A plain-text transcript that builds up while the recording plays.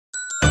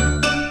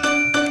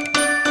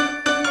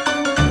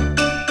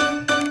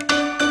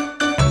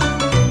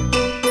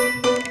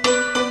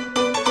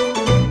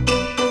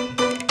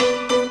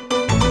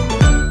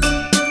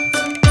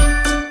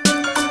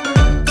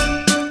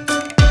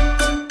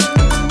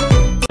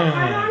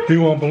You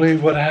won't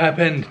believe what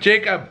happened.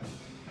 Jacob!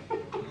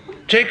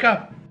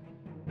 Jacob!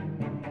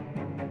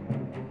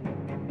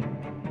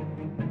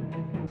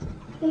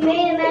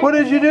 What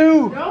did you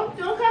do? Don't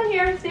come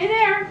here. Stay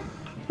there.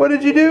 What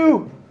did you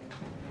do?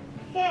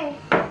 Here.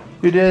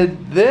 You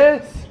did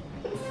this?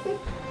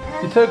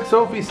 You took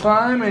Sophie's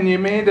slime and you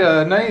made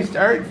a nice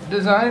art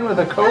design with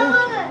a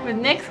coat? With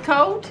Nick's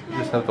coat? You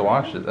just have to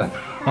wash it then.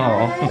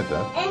 Oh, look at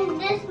that.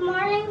 And this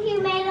morning he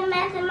made a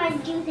mess in my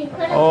juice. He put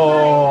a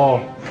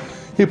Oh,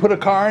 you put a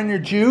car in your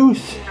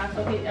juice? Yeah,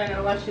 Sophie, I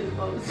gotta wash your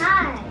clothes.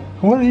 car.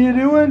 What are you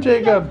doing,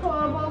 Jacob?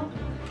 Horrible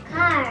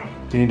car.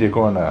 You need to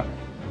go in a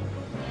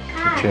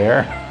Car.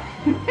 chair.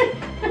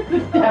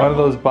 One of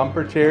those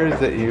bumper chairs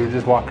that you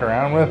just walk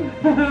around with.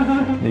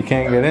 You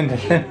can't get into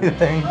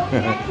anything.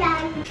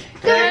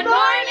 Good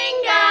morning,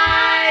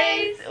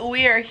 guys!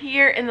 We are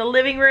here in the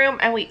living room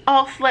and we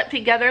all slept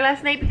together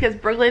last night because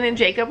Brooklyn and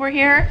Jacob were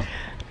here.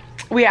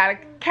 We had a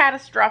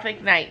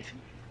catastrophic night.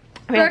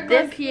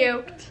 Brooklyn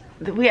puked.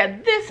 We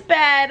had this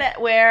bed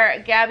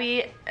where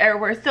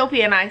where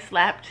Sophie and I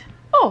slept.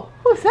 Oh,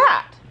 who's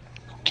that?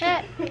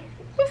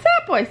 Who's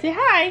that boy? Say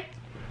hi.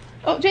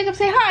 Oh, Jacob,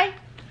 say hi.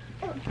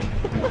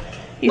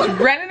 He's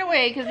running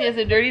away because he has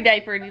a dirty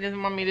diaper and he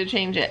doesn't want me to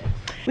change it.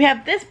 We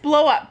have this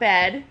blow-up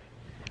bed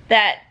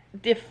that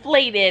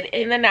deflated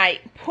in the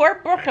night. Poor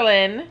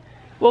Brooklyn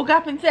woke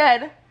up and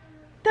said,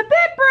 the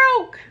bed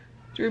broke.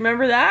 Do you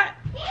remember that?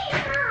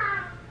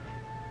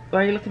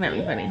 Why are you looking at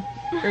me funny?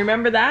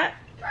 Remember that?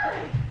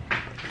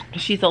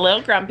 She's a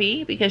little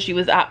grumpy because she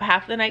was up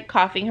half the night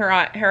coughing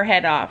her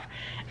head off.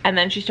 And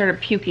then she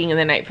started puking in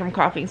the night from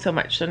coughing so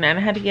much. So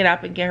Nana had to get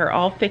up and get her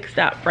all fixed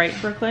up. Right,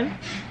 Brooklyn?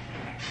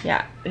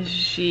 Yeah,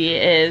 she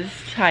is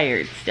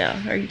tired still.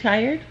 Are you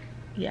tired?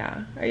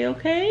 Yeah. Are you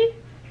okay?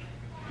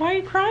 Why are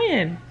you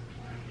crying?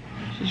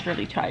 She's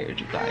really tired,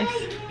 you guys.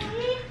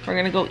 We're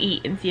gonna go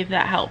eat and see if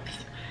that helps.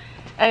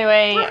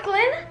 Anyway.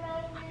 Brooklyn,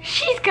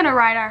 she's gonna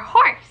ride our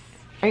horse.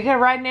 Are you gonna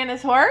ride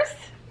Nana's horse?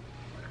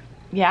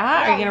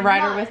 Yeah? Are you gonna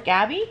ride her with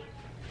Gabby?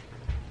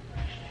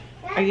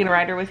 Are you gonna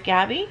ride her with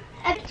Gabby?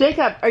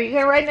 Jacob, are you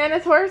gonna ride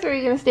Nana's horse or are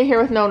you gonna stay here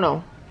with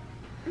No-No?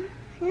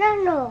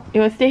 No.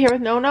 You wanna stay here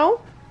with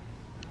No-No?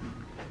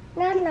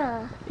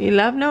 No. You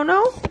love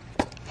No-No?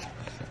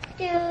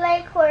 Do you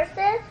like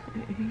horses?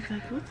 He's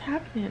like, what's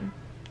happening?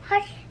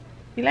 Hush.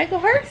 You like a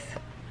horse?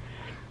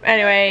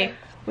 Anyway,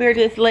 we're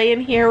just laying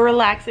here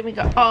relaxing. We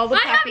got all the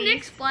puppies. I have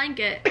Nick's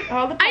blanket.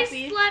 All the puppies.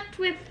 I slept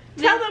with...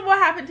 Tell them what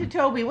happened to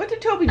Toby. What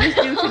did Toby just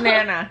do to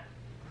Nana?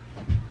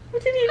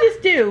 What did he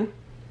just do?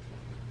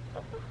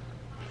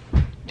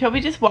 Toby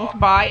just walked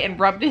by and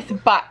rubbed his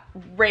butt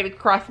right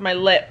across my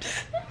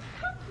lips.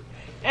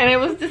 And it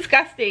was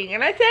disgusting.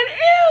 And I said,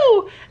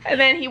 ew! And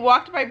then he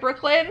walked by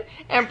Brooklyn,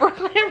 and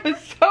Brooklyn was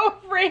so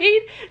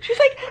afraid. She's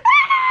like,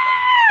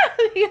 ah!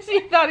 Because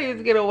she thought he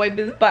was gonna wipe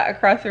his butt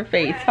across her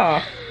face,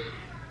 huh?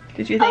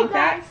 Did you think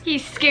that?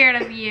 He's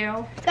scared of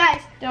you.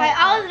 Guys, by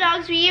all the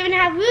dogs, we even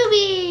have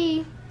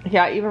Ruby.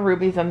 Yeah, even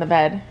Ruby's on the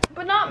bed.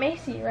 But not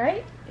Macy,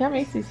 right? Yeah,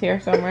 Macy's here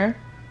somewhere.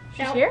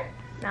 She's here?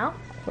 No.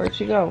 Where'd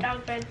she go?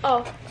 Dog bed.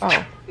 Oh.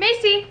 Oh.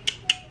 Macy.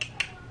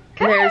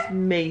 There's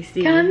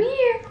Macy. Come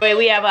here. Wait,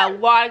 we have a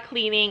lot of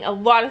cleaning, a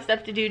lot of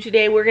stuff to do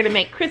today. We're gonna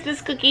make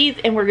Christmas cookies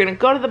and we're gonna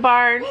go to the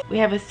barn. We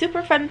have a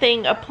super fun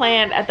thing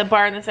planned at the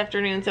barn this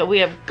afternoon, so we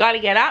have gotta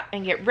get up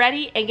and get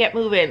ready and get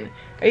moving.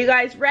 Are you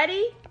guys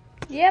ready?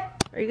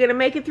 Yep. Are you gonna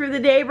make it through the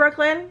day,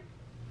 Brooklyn?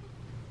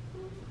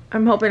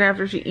 I'm hoping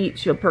after she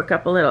eats, she'll perk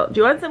up a little. Do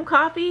you want some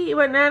coffee? You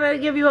want Nana to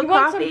give you a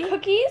coffee? Want some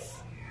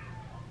cookies?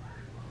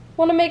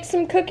 Want to make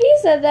some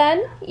cookies and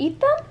then eat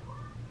them?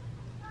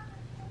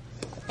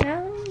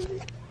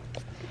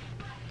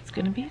 It's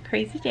gonna be a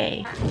crazy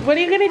day. What are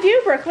you gonna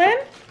do, Brooklyn?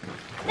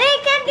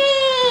 Make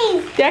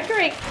cookies!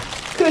 Decorate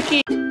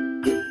cookies.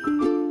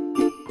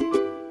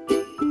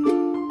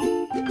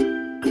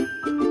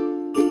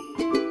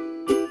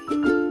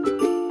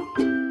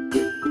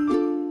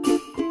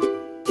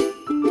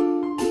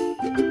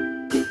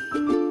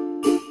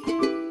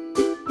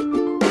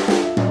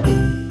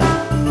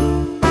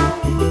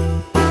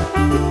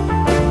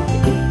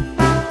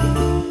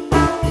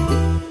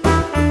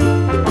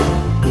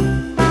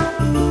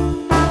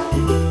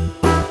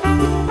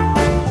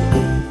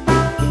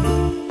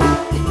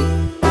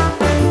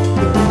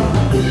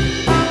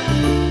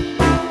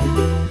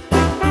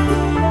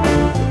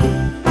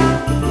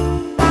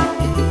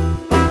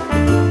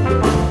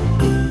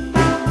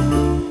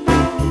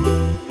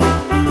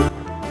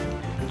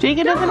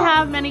 Jacob doesn't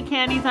have many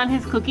candies on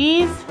his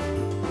cookies,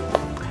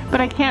 but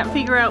I can't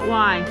figure out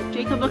why.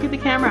 Jacob, look at the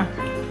camera.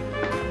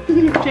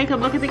 Jacob,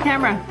 look at the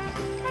camera.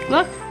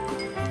 Look.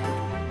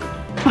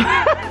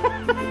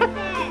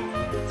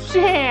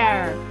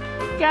 Share.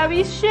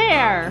 Gabby,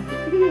 share.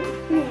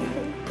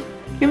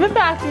 Give it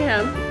back to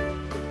him.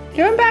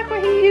 Give him back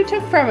what you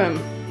took from him.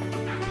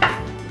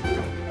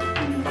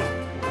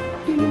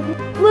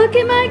 Look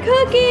at my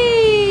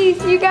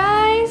cookies, you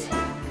guys.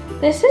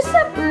 This is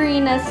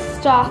Sabrina's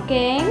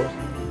stocking.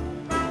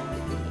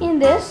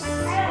 And this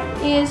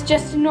is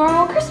just a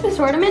normal Christmas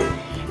ornament.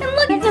 And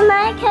look at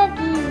my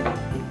cookies.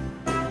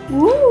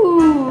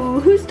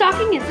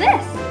 stocking is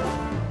this?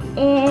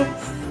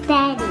 It's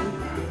Daddy.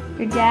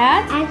 Your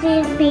dad? I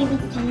think it's baby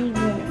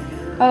Jesus.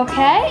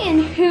 Okay,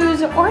 and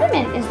whose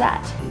ornament is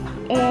that?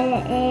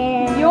 It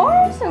is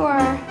Yours or?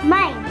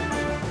 mine.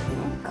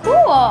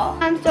 Cool.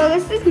 So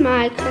this is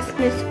my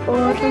Christmas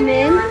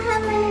ornament,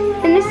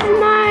 and this is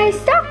my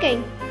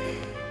stocking.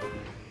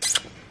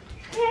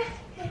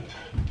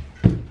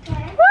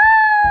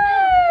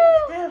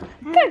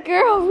 Woo! Good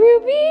girl,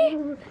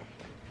 Ruby.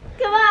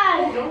 Come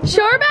on.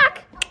 Show her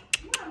back.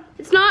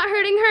 It's not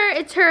hurting her,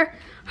 it's her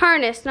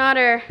harness, not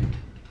her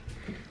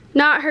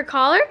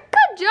collar.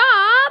 Good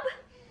job.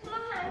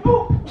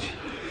 Woo!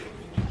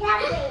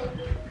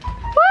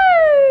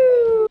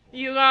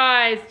 You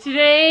guys,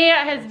 today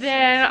has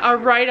been a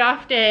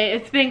write-off day.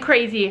 It's been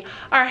crazy.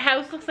 Our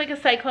house looks like a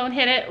cyclone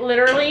hit it,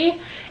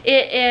 literally.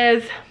 It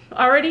is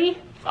already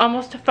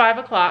almost 5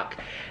 o'clock.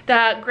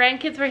 The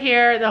grandkids were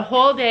here the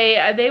whole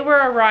day. They were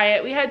a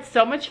riot. We had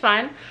so much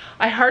fun.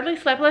 I hardly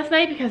slept last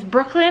night because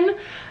Brooklyn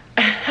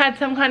had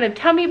some kind of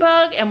tummy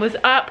bug and was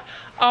up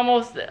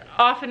almost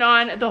off and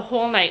on the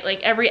whole night,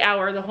 like every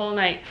hour the whole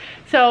night.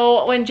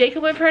 So when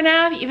Jacob went for a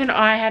nap, even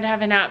I had to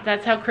have a nap.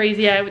 That's how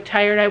crazy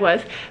tired I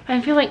was. But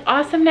I'm feeling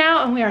awesome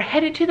now, and we are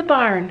headed to the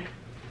barn.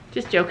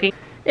 Just joking.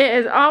 It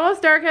is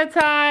almost dark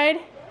outside.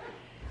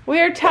 We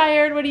are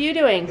tired. What are you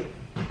doing?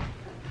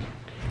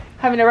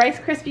 Having a Rice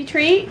Krispie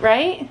treat,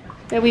 right?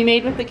 That we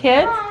made with the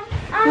kids.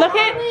 Look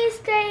at. Are we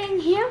staying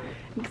here?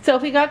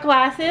 Sophie got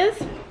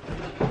glasses.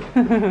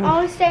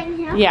 Are we staying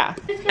here? Yeah.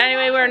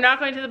 Anyway, we're not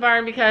going to the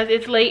barn because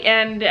it's late,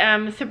 and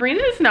Sabrina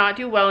does not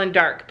do well in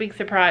dark. Big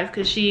surprise,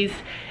 because she's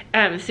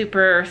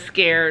super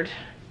scared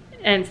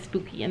and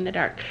spooky in the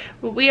dark.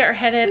 But we are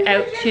headed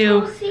out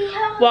to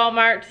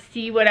Walmart to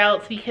see what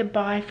else we can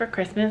buy for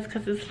Christmas,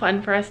 because it's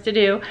fun for us to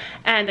do.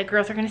 And the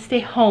girls are going to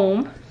stay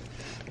home.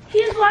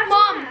 He's watching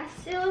Mom. us.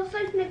 It looks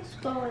like Nick's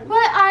going.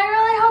 What I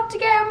really hope to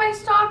get in my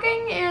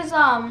stocking is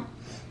A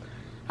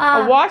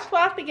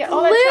washcloth to get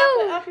all that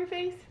glue. chocolate off your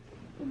face?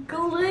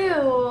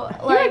 glue.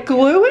 Like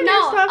glue in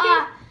your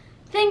stocking?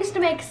 Things to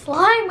make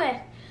slime with,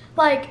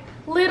 like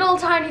little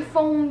tiny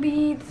foam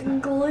beads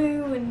and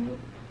glue and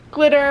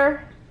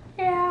Glitter.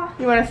 yeah.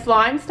 You want a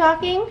slime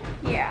stocking?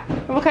 Yeah.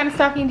 What kind of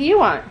stocking do you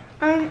want?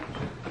 Candy.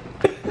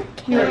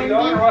 You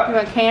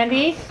want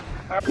candy?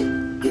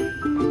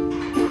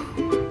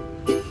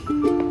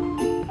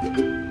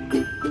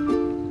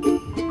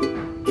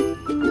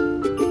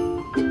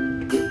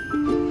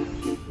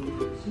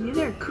 These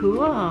are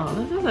cool.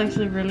 This is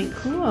actually really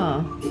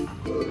cool.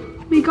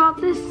 We got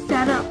this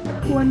set up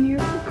one year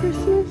for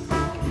Christmas.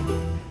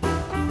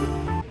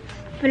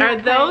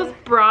 Are those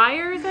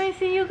briars I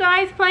see you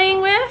guys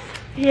playing with?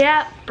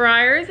 Yep.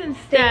 Briars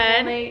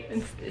instead.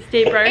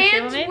 State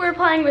briars. And we're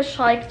playing with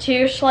Schleich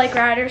too, Schleich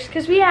riders,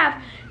 because we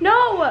have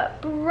no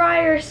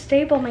Briar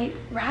stablemate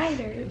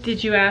riders.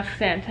 Did you ask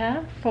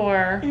Santa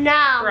for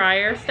No.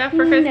 briar stuff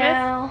for Christmas?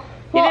 No.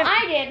 You Well, didn't-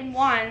 I did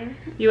one.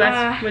 You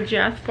asked, what'd you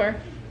ask for?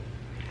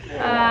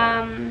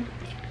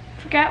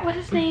 Forgot what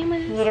his name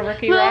is. Little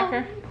Ricky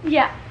Rocker?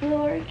 Yeah,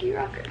 Little Ricky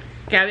Rocker.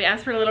 Gabby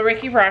asked for Little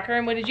Ricky Rocker,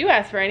 and what did you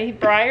ask for? Any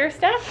briar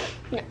stuff?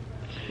 No.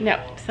 No,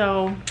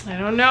 so I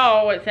don't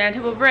know what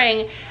Santa will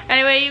bring.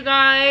 Anyway, you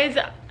guys,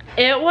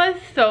 it was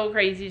so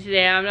crazy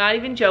today. I'm not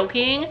even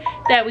joking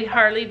that we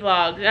hardly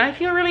vlogged. And I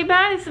feel really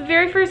bad. It's the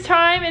very first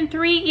time in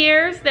 3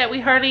 years that we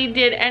hardly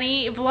did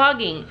any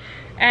vlogging.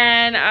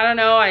 And I don't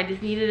know, I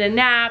just needed a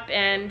nap,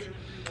 and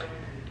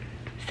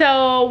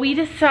so we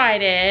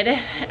decided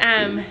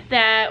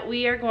that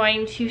we are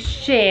going to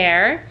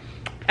share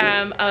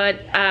an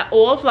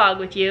old vlog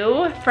with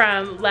you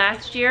from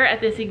last year at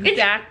this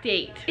exact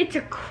date. It's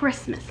a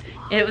Christmas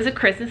vlog. It was a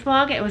Christmas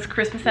vlog. It was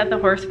Christmas at the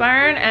horse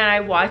barn, and I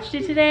watched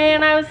it today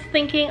and I was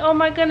thinking, oh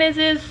my goodness,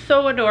 it is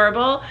so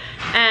adorable.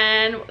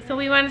 And so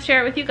we wanted to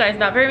share it with you guys.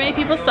 Not very many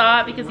people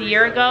saw it because a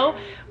year ago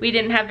we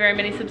didn't have very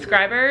many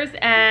subscribers,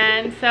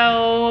 and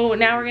so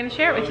now we're gonna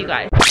share it with you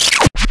guys.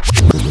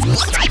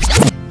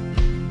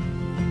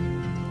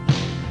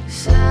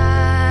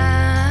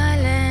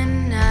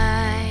 Silent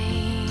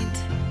night,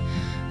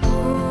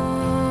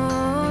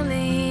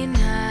 holy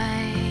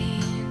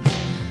night.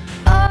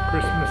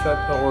 Christmas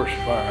at the horse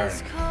barn.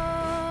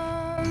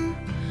 Calm,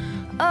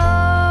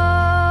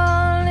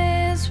 all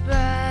is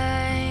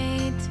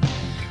bright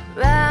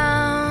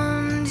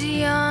round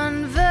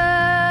yon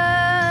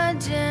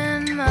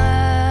virgin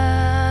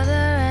mother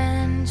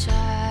and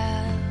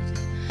child.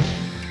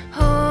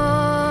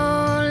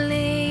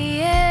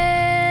 Holy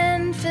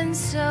infant,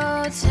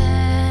 so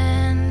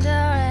tender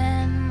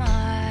and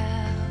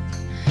mild,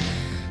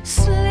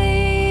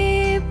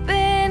 sleep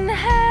in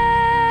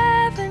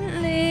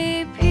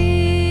heavenly peace.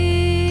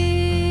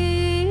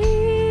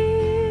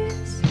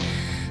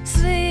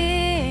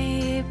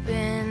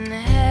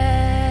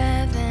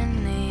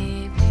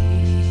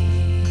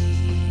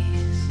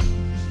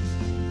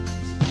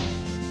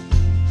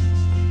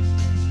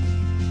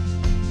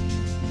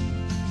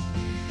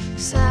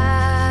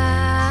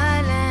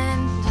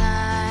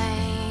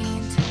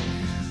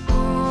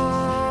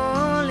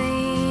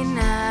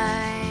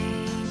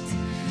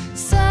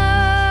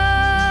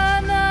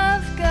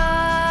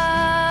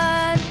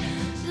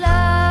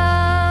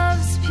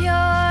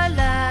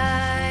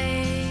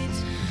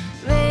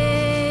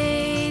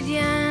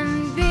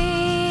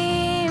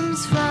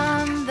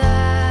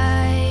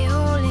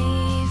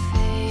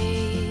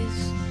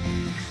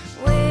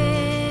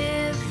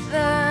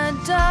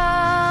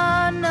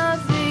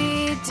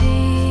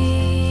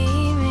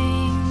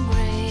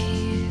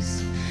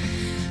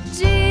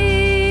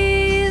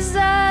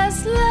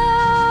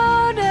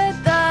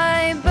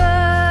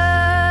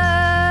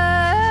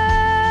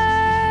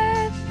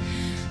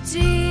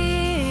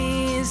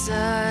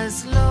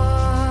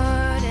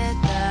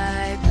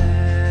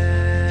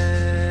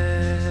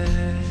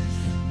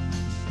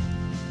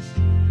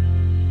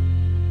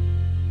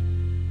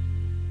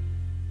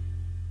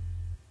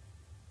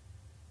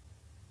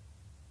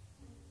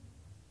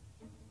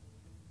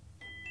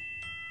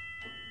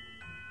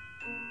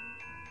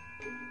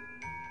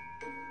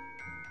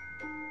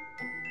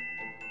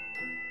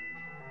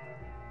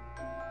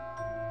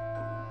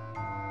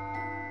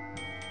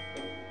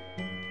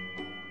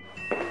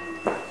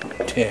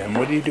 Tim?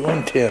 What are you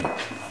doing, Tim?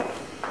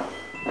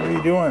 What are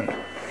you doing?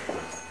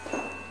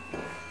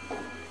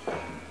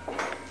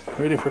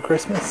 Ready for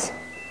Christmas?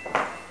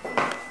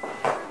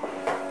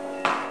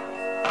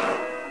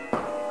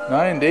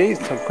 9 days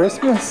till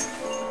Christmas?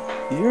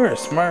 You're a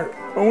smart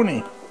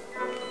pony.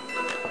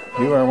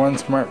 You are one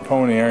smart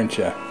pony, aren't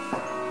you?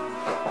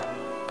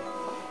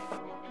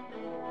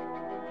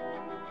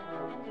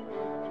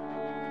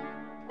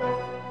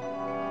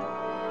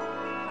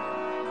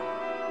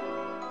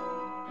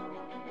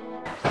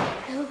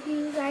 I hope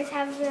you guys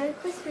have a Merry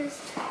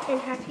Christmas and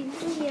Happy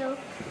New Year.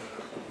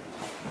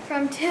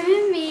 From Tim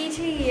and me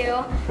to you,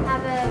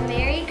 have a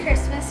Merry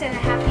Christmas and a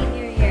Happy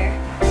New Year.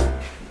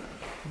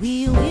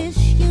 We wish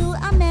you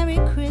a Merry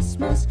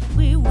Christmas.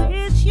 We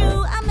wish you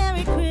a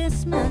Merry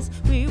Christmas.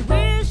 We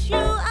wish you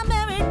a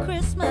Merry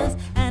Christmas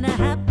and a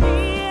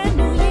Happy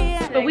New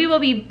Year. But we will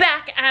be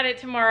back at it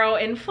tomorrow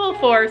in full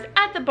force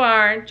at the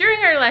barn during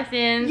our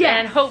lessons. Yes.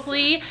 And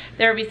hopefully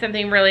there will be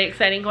something really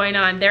exciting going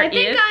on. I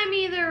think I'm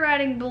either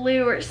riding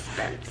Blue or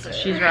Spencer.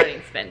 She's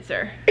riding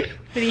Spencer.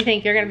 Who do you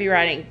think you're going to be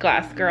riding,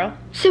 Glass Girl?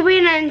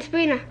 Sabrina and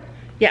Sabrina.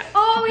 Yeah.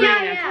 Oh,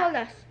 Sabrina. yeah. Told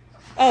us.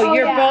 Oh,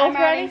 you're yeah, both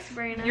I'm riding riding?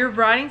 Sabrina. You're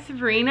riding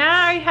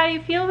Sabrina? How do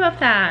you feel about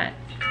that?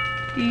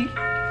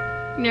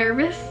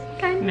 Nervous?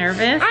 Kind of.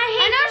 Nervous?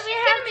 I know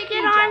she's gonna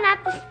get on at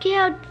the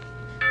scared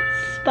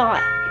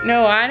spot.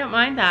 No, I don't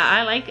mind that.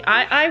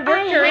 I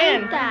worked her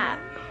in. That.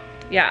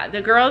 Yeah,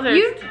 the girls are...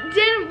 You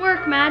didn't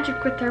work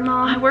magic with her,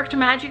 Mom. I worked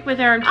magic with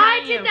her, I'm telling I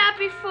you. did that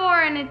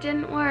before and it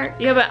didn't work.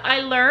 Yeah, but I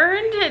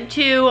learned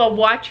to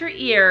watch her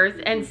ears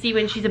and see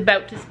when she's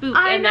about to spook,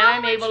 and then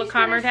I'm able to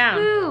calm her down.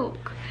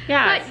 Spook.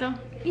 Yeah, But so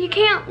you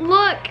can't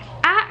look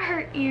at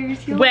her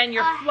ears. You when look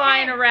you're ahead.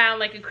 flying around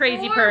like a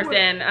crazy Forward.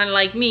 person,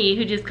 unlike me,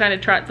 who just kind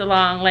of trots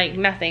along like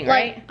nothing,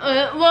 right?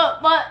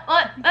 What?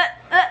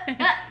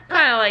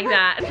 Kind of like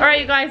that. All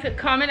right, you guys, the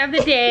comment of the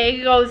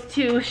day goes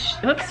to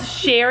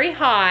Sherry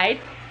Hyde,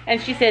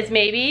 and she says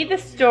maybe the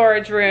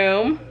storage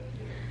room.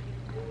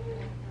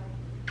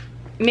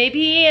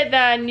 Maybe the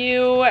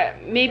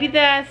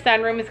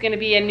sunroom is going to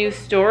be a new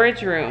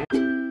storage room.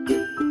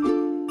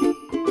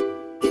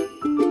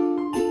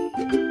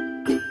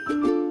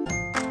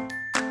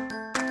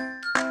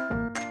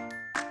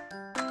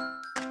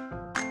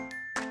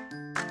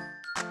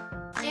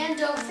 And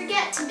don't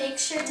forget to make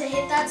sure to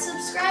hit that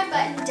subscribe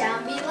button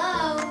down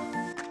below.